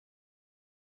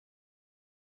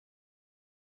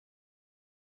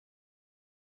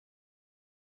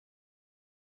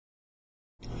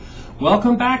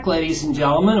Welcome back, ladies and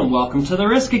gentlemen, and welcome to the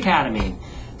Risk Academy.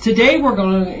 Today we're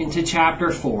going into Chapter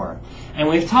 4, and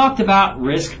we've talked about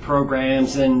risk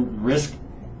programs and risk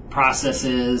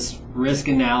processes, risk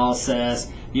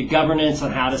analysis, your governance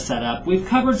on how to set up. We've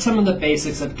covered some of the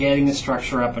basics of getting the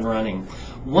structure up and running.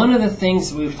 One of the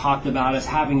things we've talked about is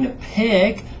having to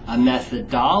pick a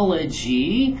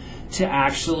methodology to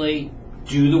actually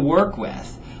do the work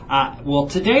with. Well,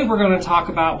 today we're going to talk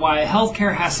about why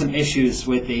healthcare has some issues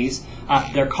with these.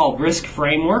 They're called risk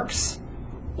frameworks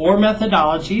or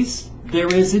methodologies. There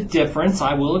is a difference.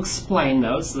 I will explain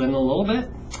those in a little bit.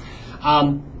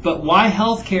 But why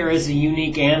healthcare is a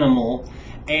unique animal,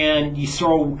 and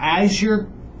as you're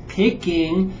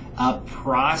picking a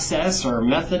process or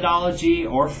methodology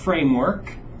or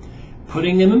framework,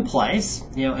 putting them in place.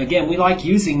 Again, we like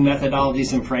using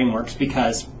methodologies and frameworks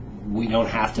because we don't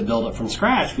have to build it from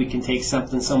scratch. We can take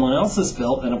something someone else has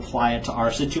built and apply it to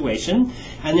our situation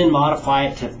and then modify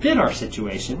it to fit our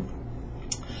situation.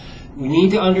 We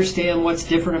need to understand what's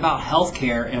different about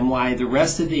healthcare and why the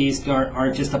rest of these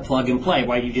aren't just a plug and play,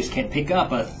 why you just can't pick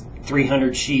up a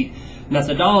 300-sheet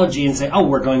methodology and say, oh,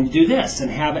 we're going to do this,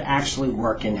 and have it actually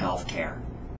work in healthcare.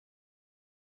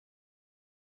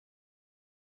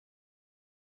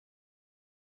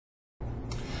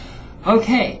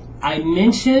 Okay. I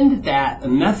mentioned that a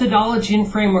methodology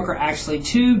and framework are actually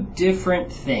two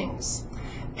different things.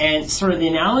 And sort of the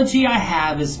analogy I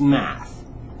have is math.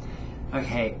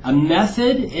 Okay, a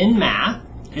method in math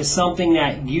is something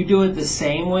that you do it the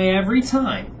same way every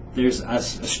time. There's a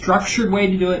structured way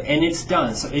to do it, and it's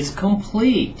done. So it's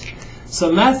complete.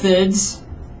 So methods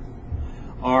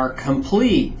are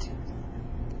complete.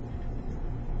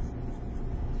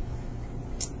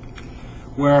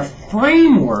 Where a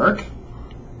framework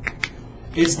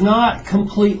is not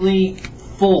completely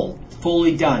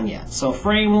fully done yet. So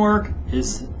framework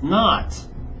is not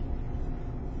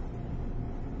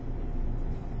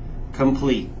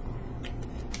complete.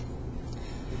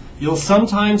 You'll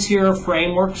sometimes hear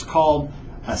frameworks called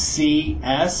a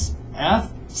CSF,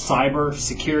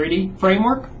 cybersecurity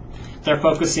framework. They're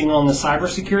focusing on the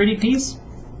cybersecurity piece.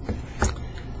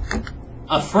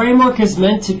 A framework is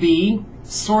meant to be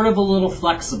sort of a little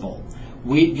flexible.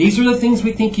 These are the things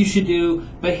we think you should do,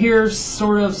 but here's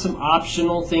sort of some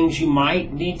optional things you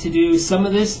might need to do. Some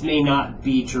of this may not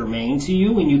be germane to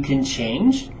you and you can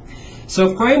change.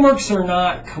 So frameworks are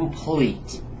not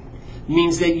complete. It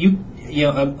means that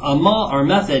a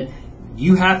method,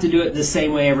 you have to do it the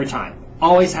same way every time.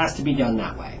 Always has to be done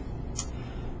that way.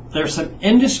 There's some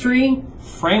industry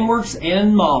frameworks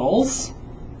and models.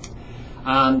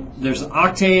 There's an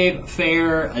Octave,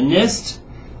 FAIR, a NIST,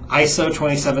 ISO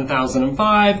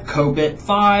 27005, COBIT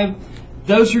 5.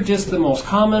 Those are just the most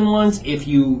common ones. If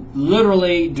you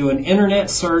literally do an internet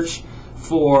search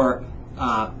for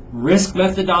risk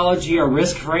methodology or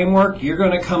risk framework, you're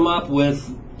going to come up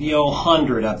with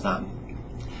 100 of them.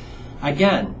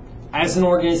 Again, as an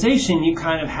organization, you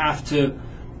kind of have to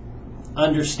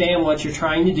understand what you're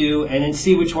trying to do and then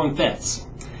see which one fits.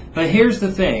 But here's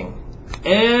the thing.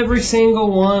 Every single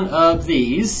one of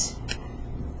these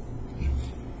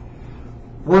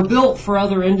were built for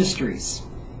other industries.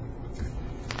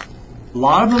 A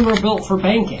lot of them are built for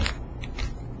banking.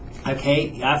 Okay,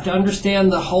 you have to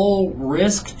understand the whole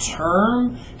risk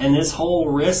term and this whole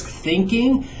risk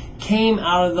thinking came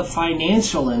out of the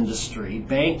financial industry,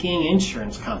 banking,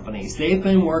 insurance companies. They've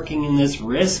been working in this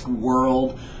risk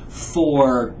world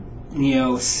for,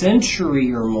 a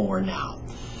century or more now.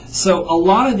 So a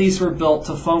lot of these were built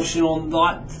to function on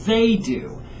what they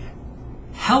do.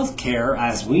 Healthcare,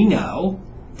 as we know,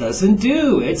 doesn't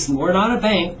do. We're not a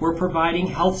bank. We're providing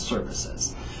health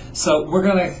services. So we're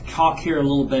going to talk here a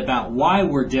little bit about why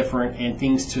we're different and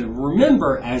things to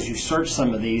remember as you search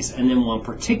some of these, and then one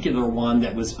particular one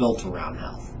that was built around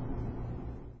health.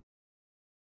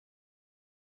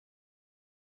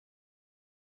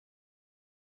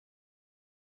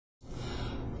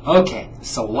 Okay,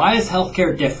 so why is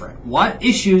healthcare different? What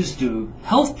issues do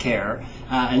healthcare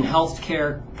and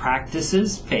healthcare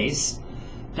practices face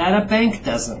that a bank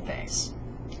doesn't face?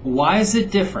 Why is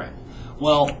it different?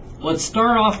 Well, let's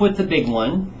start off with the big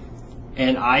one.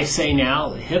 And I say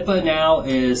now, HIPAA now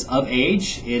is of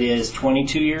age. It is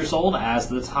 22 years old as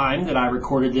the time that I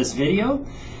recorded this video.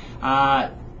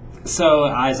 So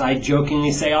as I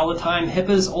jokingly say all the time,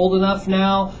 HIPAA is old enough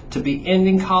now to be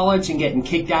ending college and getting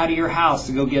kicked out of your house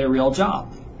to go get a real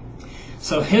job.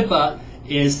 So HIPAA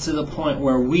is to the point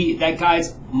where that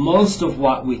guides most of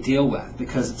what we deal with,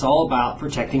 because it's all about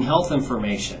protecting health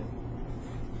information.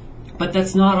 But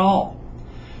that's not all.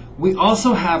 We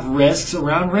also have risks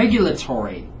around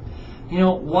regulatory.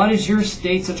 What does your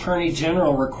state's attorney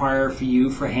general require for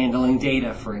you for handling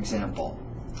data, for example?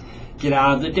 Get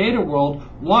out of the data world.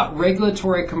 What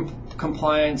regulatory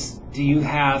compliance do you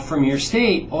have from your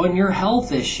state on your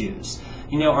health issues?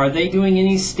 Are they doing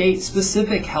any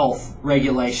state-specific health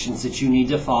regulations that you need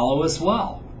to follow as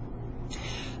well?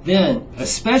 Then,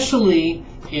 especially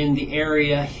in the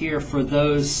area here for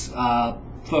those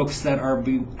folks that are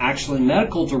actually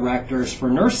medical directors for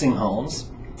nursing homes,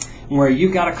 where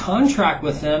you've got a contract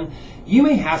with them, you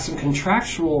may have some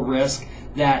contractual risk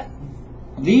that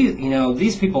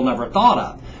these people never thought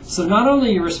of. So not only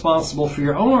are you responsible for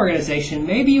your own organization,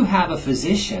 maybe you have a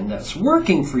physician that's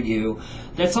working for you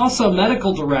that's also a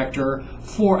medical director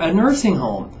for a nursing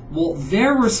home. Well,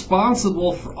 they're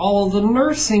responsible for all of the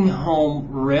nursing home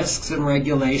risks and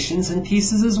regulations and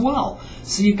pieces as well.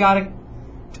 So you've got to,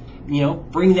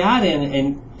 bring that in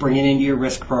and bring it into your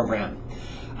risk program.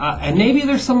 And maybe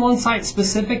there's some on-site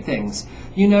specific things.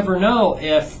 You never know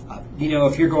if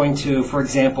you're going to, for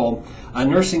example, a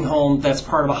nursing home that's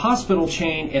part of a hospital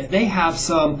chain, if they have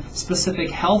some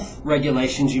specific health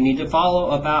regulations you need to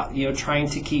follow about, trying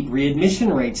to keep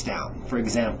readmission rates down, for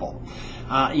example.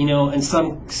 And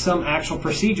some actual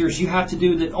procedures you have to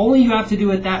do that only you have to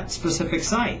do at that specific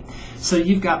site. So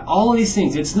you've got all of these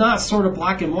things. It's not sort of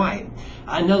black and white.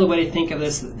 Another way to think of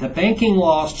this, the banking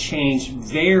laws change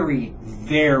very,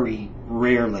 very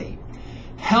rarely.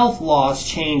 Health laws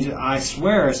change, I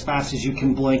swear, as fast as you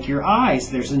can blink your eyes.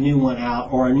 There's a new one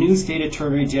out, or a new state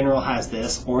attorney general has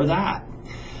this or that.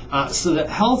 So that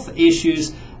health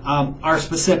issues are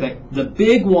specific. The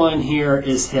big one here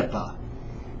is HIPAA.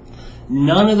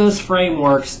 None of those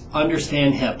frameworks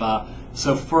understand HIPAA.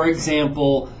 So, for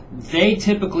example, they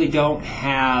typically don't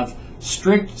have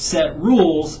strict set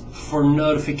rules for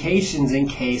notifications in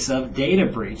case of data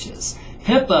breaches.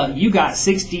 HIPAA, you got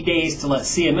 60 days to let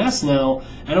CMS know,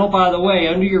 and oh, by the way,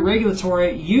 under your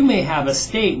regulatory, you may have a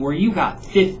state where you got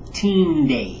 15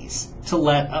 days to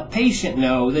let a patient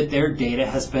know that their data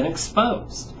has been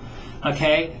exposed.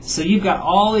 Okay, so you've got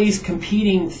all these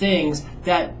competing things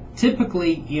that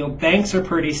typically, banks are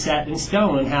pretty set in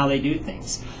stone in how they do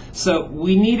things. So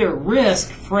we need a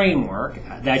risk framework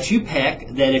that you pick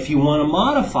that if you want to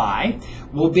modify,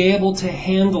 will be able to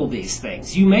handle these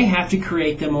things. You may have to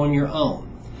create them on your own.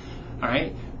 All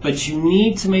right? But you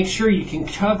need to make sure you can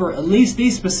cover at least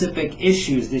these specific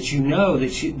issues that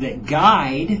that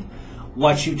guide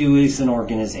what you do as an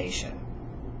organization.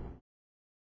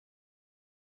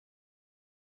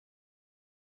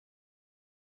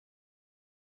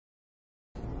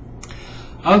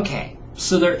 Okay.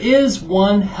 So there is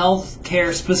one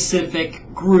healthcare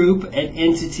specific group, an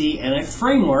entity, and a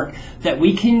framework that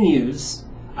we can use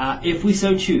if we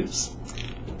so choose.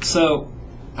 So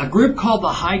a group called the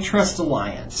High Trust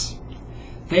Alliance.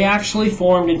 They actually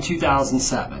formed in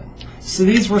 2007. So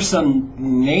these were some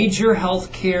major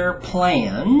healthcare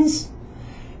plans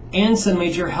and some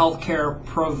major healthcare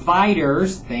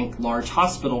providers, think large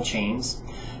hospital chains,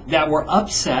 that were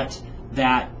upset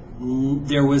that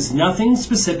there was nothing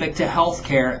specific to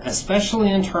healthcare,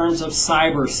 especially in terms of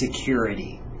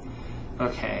cybersecurity.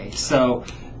 Okay, so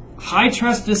High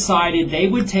Trust decided they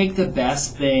would take the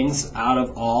best things out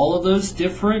of all of those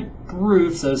different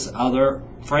groups, those other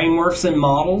frameworks and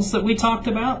models that we talked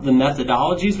about, the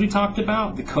methodologies we talked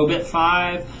about, the COBIT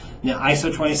 5, the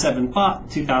ISO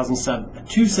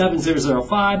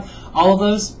 27005, all of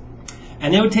those.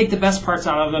 And they would take the best parts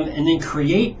out of them and then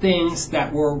create things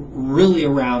that were really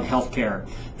around healthcare.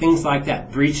 Things like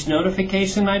that breach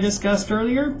notification I discussed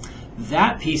earlier,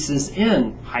 that piece is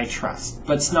in High Trust,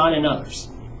 but it's not in others.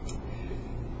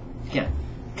 Again,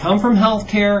 come from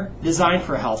healthcare, designed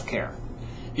for healthcare.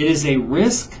 It is a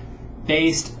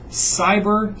risk-based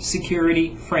cyber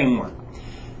security framework.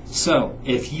 So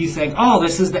if you think, oh,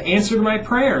 this is the answer to my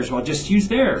prayers, well, just use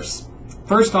theirs.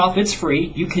 First off, it's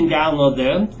free. You can download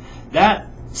them. That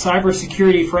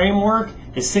cybersecurity framework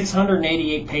is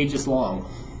 688 pages long.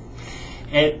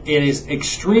 It is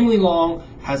extremely long,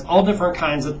 has all different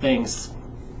kinds of things.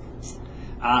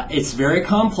 It's very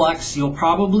complex. You'll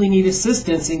probably need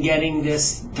assistance in getting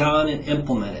this done and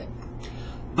implemented.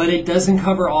 But it doesn't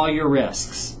cover all your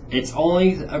risks. It's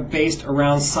only based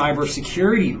around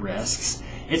cybersecurity risks.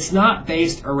 It's not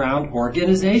based around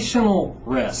organizational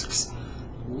risks.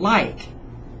 Like,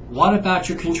 what about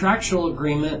your contractual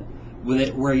agreement with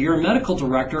it where you're a medical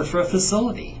director for a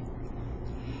facility?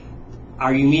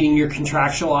 Are you meeting your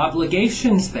contractual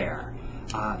obligations there?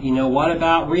 What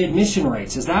about readmission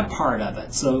rates? Is that part of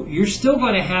it? So you're still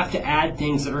going to have to add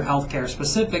things that are healthcare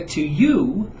specific to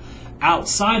you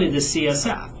outside of the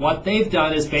CSF. What they've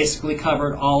done is basically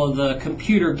covered all of the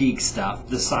computer geek stuff,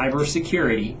 the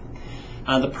cybersecurity,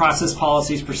 the process,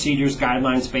 policies, procedures,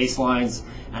 guidelines, baselines,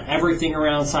 and everything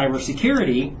around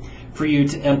cybersecurity for you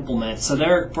to implement. So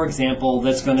there, for example,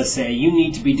 that's going to say you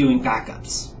need to be doing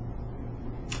backups.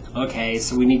 Okay,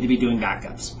 so we need to be doing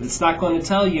backups. It's not going to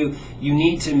tell you you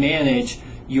need to manage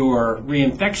your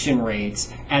reinfection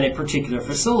rates at a particular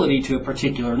facility to a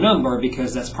particular number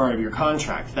because that's part of your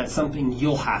contract. That's something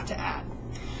you'll have to add.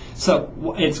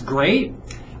 So it's great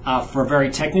for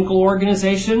very technical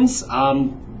organizations.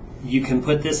 You can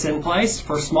put this in place.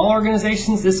 For small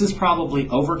organizations, this is probably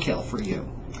overkill for you.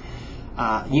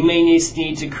 You may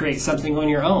need to create something on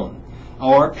your own,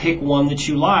 or pick one that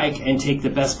you like and take the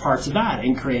best parts of that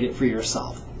and create it for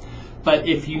yourself. But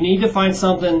if you need to find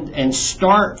something and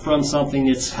start from something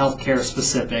that's healthcare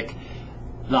specific,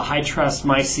 the HITRUST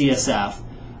MyCSF,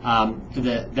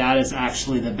 that is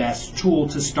actually the best tool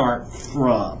to start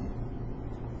from.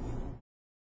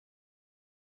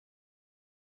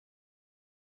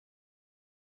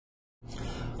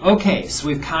 Okay, so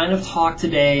we've kind of talked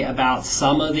today about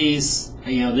some of these,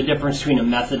 the difference between a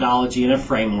methodology and a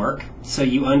framework, so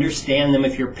you understand them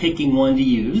if you're picking one to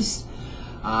use.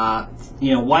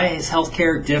 Why is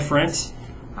healthcare different?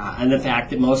 And the fact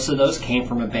that most of those came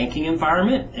from a banking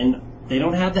environment and they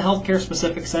don't have the healthcare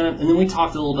specific setup. And then we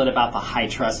talked a little bit about the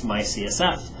HITRUST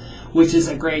MyCSF, which is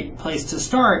a great place to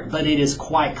start, but it is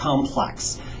quite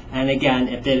complex. And again,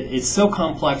 if it's so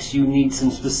complex, you need some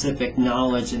specific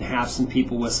knowledge and have some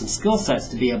people with some skill sets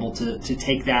to be able to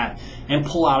take that and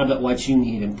pull out of it what you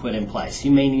need and put in place.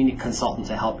 You may need a consultant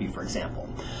to help you, for example.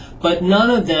 But none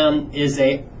of them is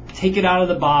a take it out of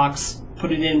the box,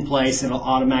 put it in place, and it'll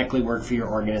automatically work for your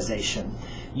organization.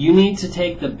 You need to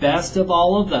take the best of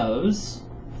all of those,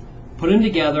 put them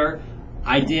together,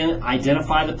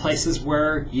 identify the places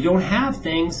where you don't have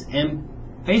things, and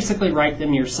basically write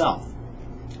them yourself.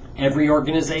 Every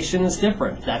organization is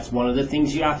different. That's one of the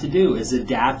things you have to do, is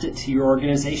adapt it to your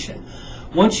organization.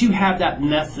 Once you have that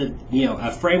method,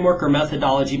 a framework or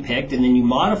methodology picked, and then you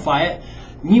modify it,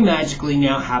 you magically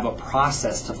now have a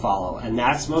process to follow. And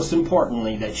that's most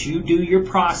importantly, that you do your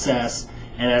process,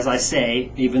 and as I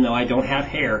say, even though I don't have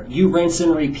hair, you rinse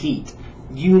and repeat.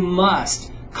 You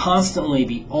must constantly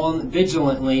be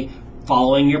vigilantly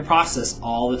following your process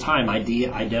all the time.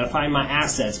 Identifying my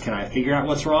assets. Can I figure out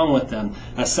what's wrong with them?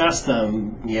 Assess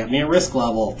them. Get me a risk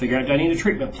level. Figure out, do I need a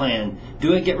treatment plan?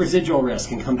 Do it, get residual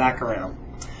risk, and come back around.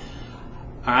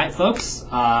 All right, folks.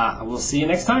 We'll see you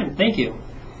next time. Thank you.